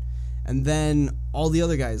or not. And then all the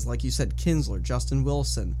other guys, like you said, Kinsler, Justin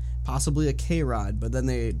Wilson, possibly a K-Rod, but then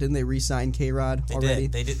didn't they re-sign K-Rod already?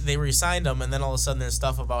 They re-signed him, and then all of a sudden there's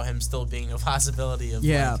stuff about him still being a possibility of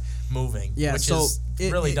moving, which is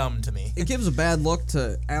really dumb to me. It gives a bad look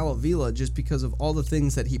to Al Avila just because of all the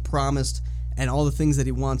things that he promised and all the things that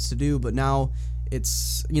he wants to do, but now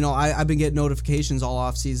it's, I've been getting notifications all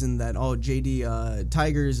offseason that, JD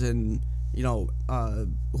Tigers and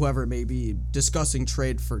whoever it may be discussing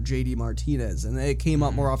trade for JD Martinez, and it came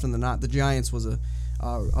up more often than not. The Giants was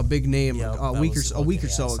a big name a week or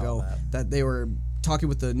so ago that they were talking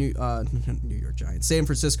with the New York Giants, San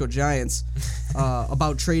Francisco Giants,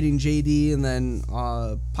 about trading JD and then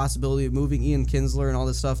possibility of moving Ian Kinsler and all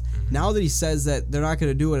this stuff. Mm-hmm. Now that he says that they're not going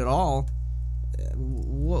to do it at all,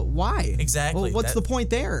 why? Exactly. Well, what's the point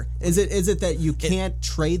there? Is it that you can't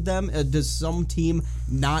trade them? Does some team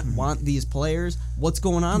not want these players? What's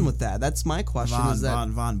going on with that? That's my question.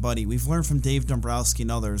 Vaughn, buddy, we've learned from Dave Dombrowski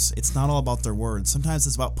and others, it's not all about their words. Sometimes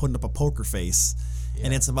it's about putting up a poker face,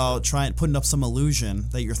 and it's about putting up some illusion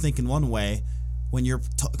that you're thinking one way when you're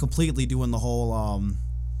completely doing the whole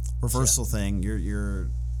reversal thing. You're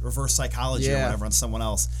reverse psychology or whatever on someone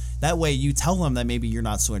else. That way you tell them that maybe you're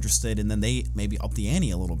not so interested, and then they maybe up the ante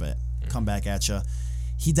a little bit, come back at you.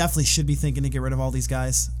 He definitely should be thinking to get rid of all these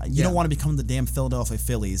guys. You don't want to become the damn Philadelphia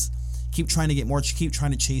Phillies. Keep trying to get more, keep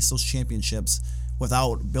trying to chase those championships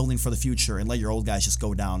without building for the future, and let your old guys just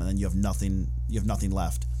go down, and then you have nothing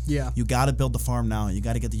left. Yeah. You got to build the farm now. You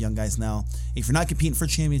got to get the young guys now. If you're not competing for a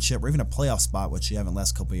championship or even a playoff spot, which you haven't the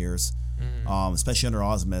last couple of years, especially under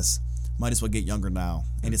Osmus, might as well get younger now.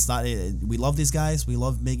 And it's not. We love these guys. We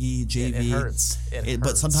love Miggy, JV. It hurts. It hurts.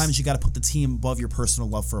 But sometimes you got to put the team above your personal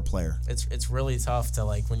love for a player. It's really tough to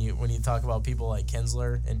when you talk about people like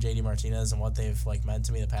Kinsler and JD Martinez and what they've meant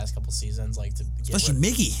to me the past couple seasons, especially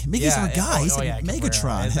Miggy. Miggy's our guy. He's like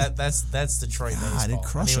Megatron. That's Detroit baseball. It'd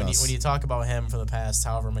crush us. When you talk about him for the past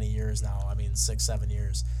however many years now, 6-7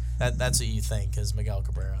 years. That's what you think is Miguel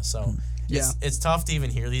Cabrera. So it's tough to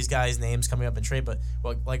even hear these guys' names coming up in trade. But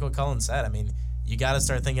like what Cullen said, you got to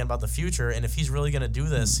start thinking about the future. And if he's really going to do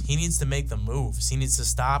this, he needs to make the moves. He needs to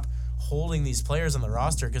stop holding these players on the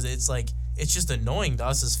roster, because it's just annoying to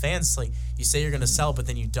us as fans. It's you say you're going to sell, but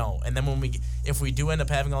then you don't. And then if we do end up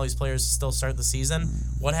having all these players still start the season,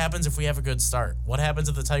 what happens if we have a good start? What happens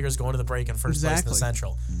if the Tigers go into the break in first place in the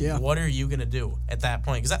Central? Yeah. What are you going to do at that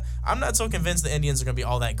point? Because I'm not so convinced the Indians are going to be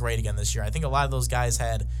all that great again this year. I think a lot of those guys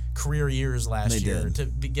had career years last year to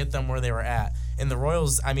get them where they were at. And the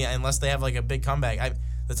Royals, unless they have a big comeback,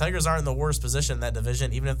 the Tigers aren't in the worst position in that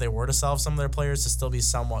division, even if they were to sell some of their players, to still be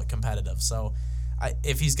somewhat competitive. So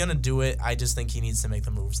if he's going to do it, I just think he needs to make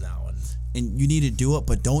the moves now. And you need to do it,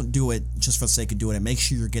 but don't do it just for the sake of doing it. Make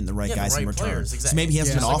sure you're getting the right guys in return. Players, exactly. So maybe he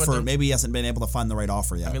hasn't been offered. Maybe he hasn't been able to find the right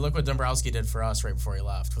offer yet. Look what Dombrowski did for us right before he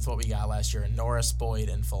left with what we got last year in Norris, Boyd,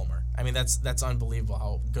 and Fulmer. That's unbelievable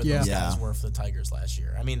how good those guys were for the Tigers last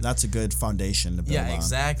year. That's a good foundation to build on. Yeah,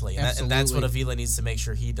 exactly. And that's what Avila needs to make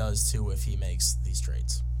sure he does too if he makes these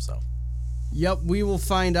trades. So. Yep, we will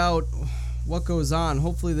find out what goes on.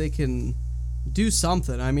 Hopefully they can do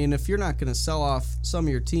something. If you're not going to sell off some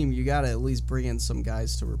of your team, you got to at least bring in some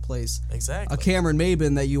guys to replace a Cameron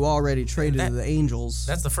Maybin that you already traded to the Angels.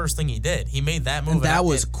 That's the first thing he did. He made that move. And that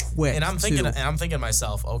was quick. And I'm thinking to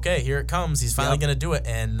myself, okay, here it comes. He's finally going to do it,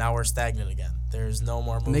 and now we're stagnant again. There's no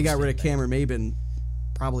more moves. And they got rid of Cameron Maybin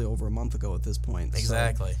probably over a month ago at this point.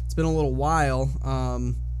 Exactly. So it's been a little while.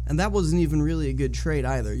 And that wasn't even really a good trade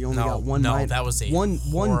either. You only got one. That was one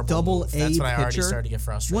double move. A That's when I pitcher. already started to get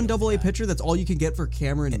frustrated. One double A pitcher. That's all you can get for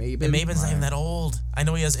Cameron Maybin. And Maybin's not even that old. I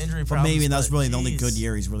know he has injury problems. But Maybin, that's really the only good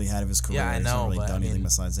year he's really had of his career. Yeah, I know. He's not really done anything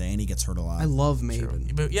besides that, and he gets hurt a lot. I love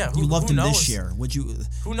Maybin. But you loved him this year. Would you?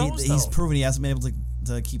 Who knows? He's proven he hasn't been able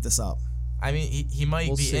to keep this up. I mean, he might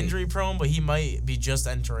We'll be see. injury prone, but he might be just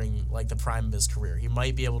entering like the prime of his career. He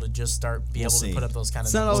might be able to just able see. to put up those kind of.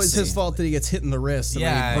 It's not numbers. always his fault that he gets hit in the wrist and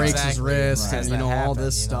then he breaks his exactly. wrist Right. and, That all happened,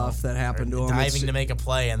 this stuff that happened to him. Diving to make a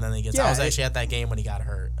play, and then he gets. Yeah, I was actually at that game when he got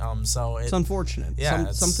hurt. So it's unfortunate.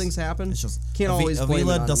 Yeah, some things happen. It's just Can't always blame it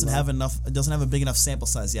Avila on doesn't him, have a big enough sample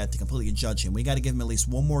size yet to completely judge him. We got to give him at least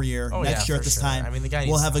one more year. Oh, Next yeah, year for at this sure. time, I mean, the guy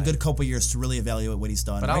we'll needs have a time. good couple years to really evaluate what he's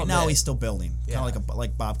done. But Right I'll now, admit- he's still building, Yeah. kind of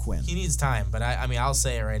like Bob Quinn. He needs time, but I mean, I'll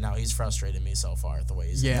say it right now. He's frustrated me so far the way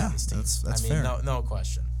he's Yeah. these teams. That's I mean, fair. no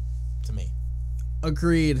question to me.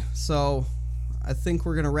 Agreed. So I think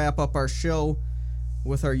we're gonna wrap up our show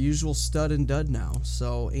with our usual stud and dud now.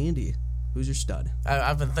 So Andy, who's your stud?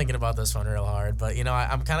 I've been thinking about this one real hard, but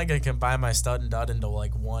I'm kind of gonna combine my stud and dud into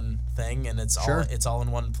like one thing, and it's all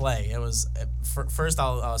in one play. It was first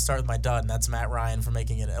I'll start with my dud, and that's Matt Ryan for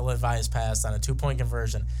making an ill-advised pass on a 2-point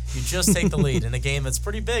conversion. You just take the lead in a game that's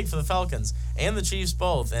pretty big for the Falcons and the Chiefs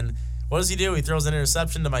both, and what does he do? He throws an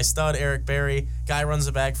interception to my stud, Eric Berry. Guy runs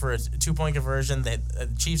it back for a 2-point conversion. The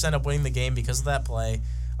Chiefs end up winning the game because of that play.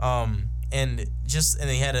 And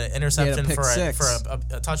he had an interception pick for six.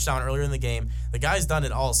 a touchdown earlier in the game. The guy's done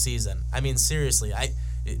it all season. I mean, seriously,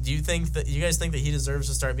 do you guys think that he deserves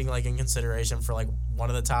to start being like in consideration for like one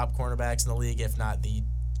of the top cornerbacks in the league, if not the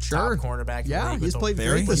top cornerback? Yeah, in the league he's played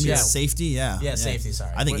Barry, great this year. safety, yeah, safety.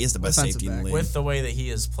 Sorry, I think he is the best defensive safety in the back. league. with the way that he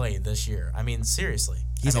has played this year. I mean, seriously,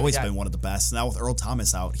 He's I mean, always the guy- been one of the best. Now with Earl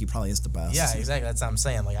Thomas out, he probably is the best. Yeah, exactly. That's what I'm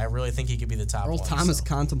saying. Like, I really think he could be the top Earl one. Thomas so.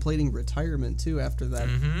 contemplating retirement too after that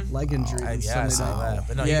leg injury. on I Sunday saw night. that.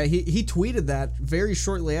 But no, Yeah, he tweeted that very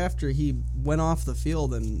shortly after he went off the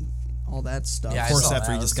field and all that stuff. Yeah, Of I course, saw after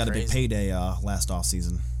that. he It just was got a big crazy. payday last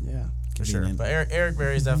offseason. Yeah. For sure. Convenient. But Eric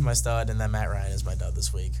Berry's definitely my stud, and then Matt Ryan is my dud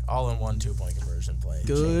this week. All in one 2-point conversion play.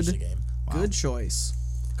 Good. Changed the game. Good choice.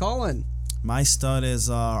 Colin. My stud is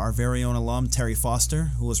our very own alum, Terry Foster,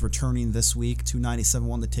 who was returning this week. 297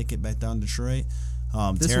 won the ticket back down Detroit.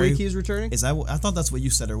 This Terry, week he's returning? Is that? I thought that's what you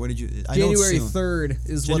said, or what did you? I know it's January soon. 3rd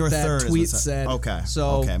is January what that 3rd is tweet what's that- said. okay, So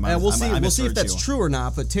okay, we'll see. I We'll see if misheard that's you. true or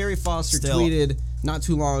not. But Terry Foster Still. tweeted not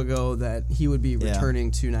too long ago that he would be returning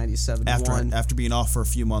to 97-1. After being off for a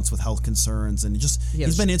few months with health concerns, and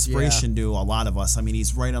he's been inspiration to a lot of us. I mean,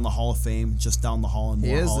 he's right on the Hall of Fame, just down the hall in Moore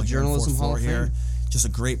He is, Hall the here in Journalism fourth Hall floor of here. Fame. Just a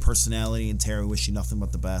great personality, and Terry, wish you nothing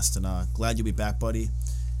but the best, and glad you'll be back, buddy.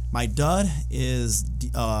 My dud is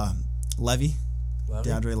Levy.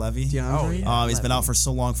 DeAndre Levy. He's been out for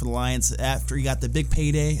so long for the Lions. After he got the big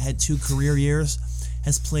payday, had 2 career years,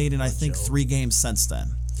 has played in I think 3 games since then.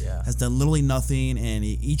 Yeah. Has done literally nothing, and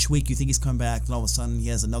each week you think he's come back, and all of a sudden he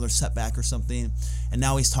has another setback or something, and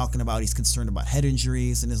now he's talking about he's concerned about head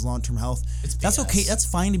injuries and his long-term health. That's BS. okay. That's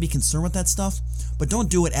fine to be concerned with that stuff, but don't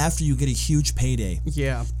do it after you get a huge payday.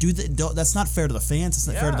 Yeah. That's not fair to the fans. It's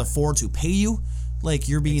not fair to the Fords who pay you. Like,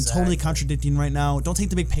 you're being totally contradicting right now. Don't take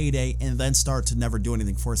the big payday and then start to never do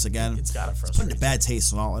anything for us again. It's got to It's frustrate. putting a bad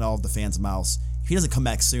taste in all of the fans' mouths. If he doesn't come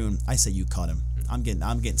back soon, I say you cut him. I'm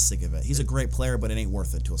getting sick of it. He's a great player, but it ain't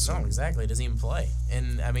worth it to a No, certain. exactly. He doesn't even play.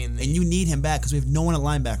 And, I mean... And you need him back because we have no one at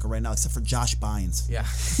linebacker right now except for Josh Bynes. Yeah,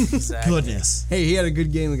 exactly. Goodness. Hey, he had a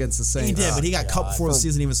good game against the Saints. He did, but he got cut God. before the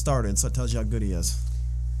season even started, so it tells you how good he is.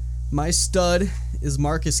 My stud is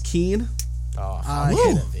Marcus Keene. Oh, how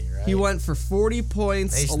could it be, right? He went for 40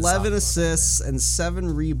 points, Nation 11 sophomore, assists, and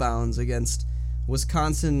 7 rebounds against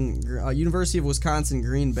University of Wisconsin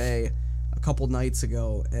Green Bay a couple nights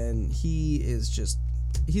ago, and he's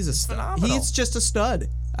a stud. phenomenal. He's just a stud.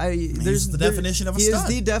 He's the definition of a he stud.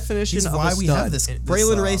 is the definition He's of why a stud. we have this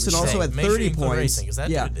Braylon Rayson also Shane, had make sure 30 you include points. Racing, 'cause that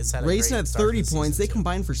dude has had a Rayson great had start to 30 the points. season, They too.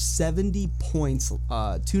 combined for 70 points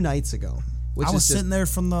 2 nights ago. Which I was is just, sitting there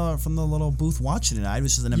from the little booth watching it. I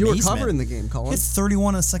was just in you amazement. were covering the game, He Colin. had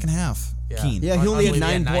 31 in the second half. Yeah. Keene. Yeah, he only had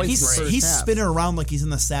Unbelievable. 9 points. He's- in the first He's half. spinning around like he's in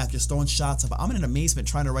the sack, just throwing shots up. I'm in amazement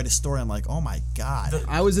trying to write a story. I'm like, oh my God.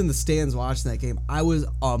 I was in the stands watching that game. I was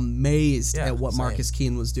amazed Yeah, at what same. Marcus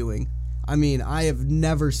Keene was doing. I mean, I have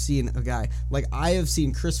never seen a guy like I have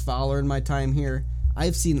seen Chris Fowler in my time here.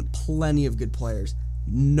 I've seen plenty of good players.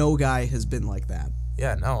 No guy has been like that.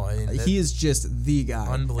 Yeah, no. I mean, He is just the guy.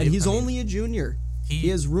 Unbelievable. And he's I mean, only a junior. he- He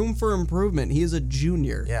has room for improvement. He is a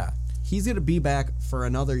junior. Yeah. He's going to be back for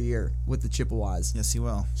another year with the Chippewas. Yes, he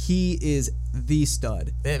will. He is the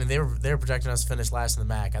stud. I mean, they were projecting us to finish last in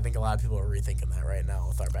the MAC. I think a lot of people are rethinking that right now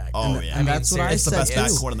with our back. Oh, And- yeah. and that's what I It's the said best too.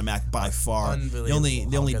 backcourt in the MAC by far. The Unbelievable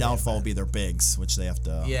only how downfall good they have will be their bigs, which they have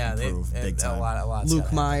to improve big time. A lot.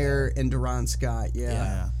 Luke Meyer and Duron Scott.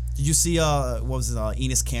 Yeah. Did you see what was it,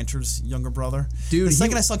 Enos Cantor's younger brother? Dude, the he-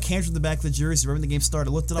 second I saw Cantor in the back of the jersey, right when the game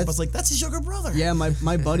started, I looked it up. I was like, "That's his younger brother." Yeah,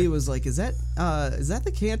 my buddy was like, "Is that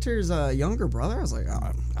the Cantor's younger brother?" I was like,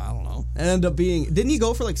 "Oh, I don't know." It ended up being. Didn't he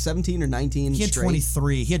go for like 17 or 19? He had straight?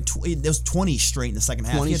 23. He had it was 20 straight in the second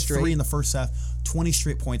half. 20 He had straight? 3 in the first half. 20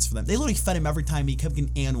 straight points for them. They literally fed him every time. He kept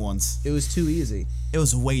getting and ones. It was too easy. It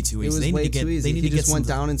was way too easy. It was they way need to get, too easy. They need he to just get went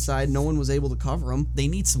some, down inside. No one was able to cover him. They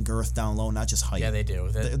need some girth down low, not just height. Yeah, they do.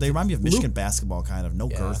 They remind me of Michigan basketball, kind of. No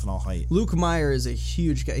girth and all height. Luke Meyer is a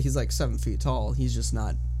huge guy. He's like 7 feet tall. He's just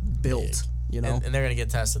not built. Big. You know, and they're going to get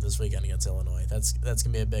tested this weekend against Illinois. That's going to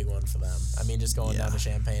be a big one for them. I mean, just going down to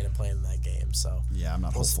Champaign and playing in that game. So Yeah, I'm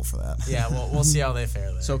not hopeful for that. yeah, we'll see how they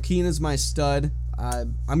fare there. so Keen is my stud.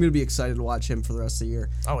 I'm going to be excited to watch him for the rest of the year.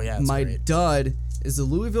 Oh yeah, it's My great. dud is the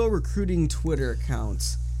Louisville recruiting Twitter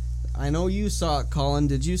account. I know you saw it, Colin.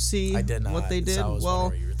 Did you see I did not. what they did? So I was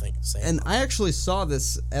wondering what you were saying. And I actually saw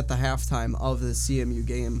this at the halftime of the CMU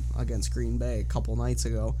game against Green Bay a couple nights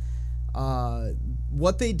ago.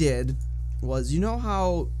 What they did was, you know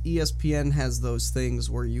how ESPN has those things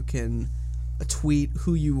where you can tweet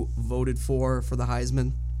who you voted for the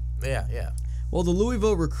Heisman? Yeah. Well, the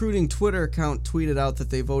Louisville recruiting Twitter account tweeted out that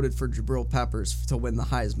they voted for Jabril Peppers to win the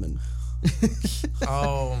Heisman.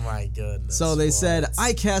 Oh my goodness. So they said, What?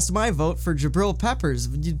 I cast my vote for Jabril Peppers.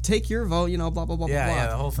 You take your vote, blah, blah, blah, Yeah, blah. yeah,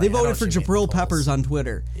 the whole thing. They I know voted for what you mean, Jabril the Peppers polls. on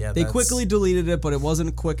Twitter. Yeah, They that's- quickly deleted it, but it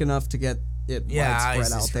wasn't quick enough to get it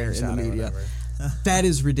widespread out there in the media. That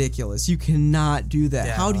is ridiculous. You cannot do that.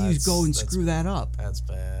 Yeah, How do you go and that's- screw that up? That's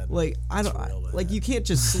bad. Like, I don't, That's real bad. like, you can't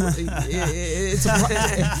just, it's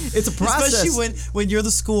a process. Especially when you're the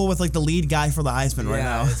school with like the lead guy for the Heisman right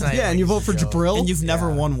now. it's not Yeah, even and you a vote for joke. Jabril. And you've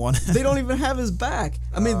never won one. They don't even have his back.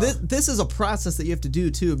 I mean, this is a process that you have to do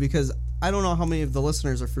too, because I don't know how many of the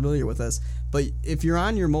listeners are familiar with this, but if you're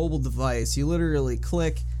on your mobile device, you literally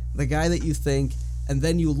click the guy that you think, and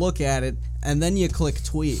then you look at it, and then you click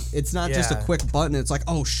tweet. It's not just a Yeah. quick button. It's like,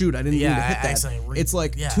 oh shoot, I didn't mean to hit I that. accidentally It's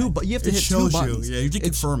like yeah. you have to It hit two shows you. buttons. Yeah, you have to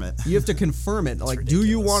confirm it. You have to confirm it. Like, do you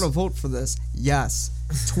ridiculous. want to vote for this? Yes.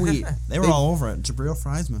 Tweet. They were all over it. Jabril for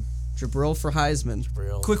Heisman. Jabril for Heisman.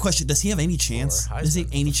 Real. Quick question: does he have any chance? Or Does he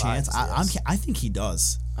have Heisman any for chance? Heisman, yes. I think he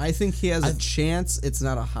does. I think he has a chance. It's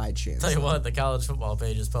not a high chance. Tell you what, the college football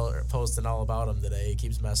page is posting all about him today. He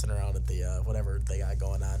keeps messing around at the whatever they got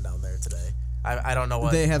going on down there today. I don't know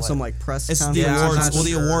what They have some like press It's the conference. I'm awards. not Well, the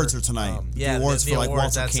sure. awards are tonight. Yeah, the awards for like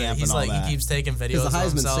awards, Walter that's it. Camp He's and all like, that. he keeps taking videos the of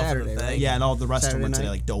Heisman's himself. Saturday, and the right? thing. Yeah, and all the rest Saturday of them today,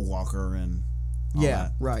 night? like Doe Walker and all Yeah,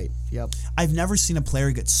 that. right. Yep. I've never seen a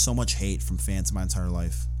player get so much hate from fans in my entire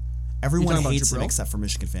life. Everyone talking about hates him Jabril? except for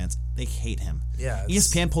Michigan fans. They hate him. Yeah, it's-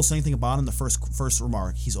 ESPN posts anything about him. The first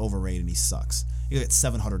remark: he's overrated. He sucks. He got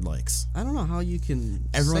 700 likes. I don't know how you can.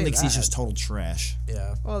 Everyone say thinks he's that. just total trash.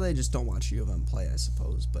 Yeah. Well, they just don't watch U of M play, I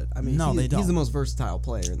suppose. But I mean, No, they don't. He's the most versatile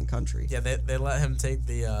player in the country. Yeah, they let him take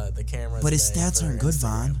the cameras. But his today stats for aren't good, Instagram.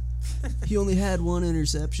 Vaughn. He only had one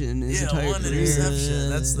interception in his Yeah, entire one career. interception.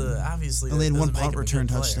 That's the obviously. And they that had one doesn't make punt him a return good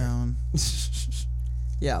player. touchdown.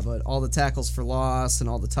 Yeah, but all the tackles for loss and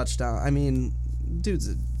all the touchdown. I mean, dude's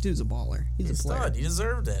a baller. He's a player. Stud. He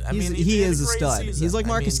deserved it. I He's, mean, he had is a great stud. season. He's like I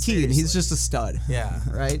Marcus mean, Keene. He's seriously. just a stud. Yeah.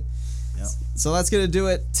 Right? Yep. So that's going to do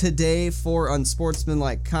it today for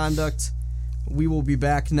Unsportsmanlike Conduct. We will be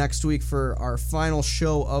back next week for our final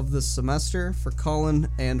show of the semester. For Colin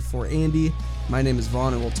and for Andy, my name is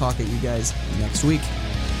Vaughn, and we'll talk at you guys next week.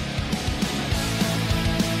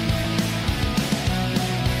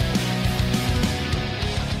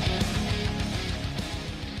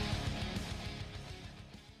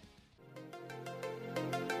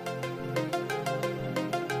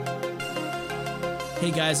 Hey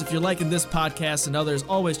guys, if you're liking this podcast and others,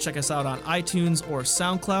 always check us out on iTunes or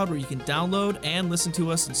SoundCloud, where you can download and listen to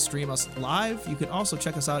us and stream us live. You can also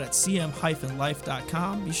check us out at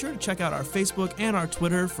cm-life.com. Be sure to check out our Facebook and our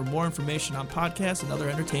Twitter for more information on podcasts and other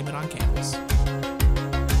entertainment on campus.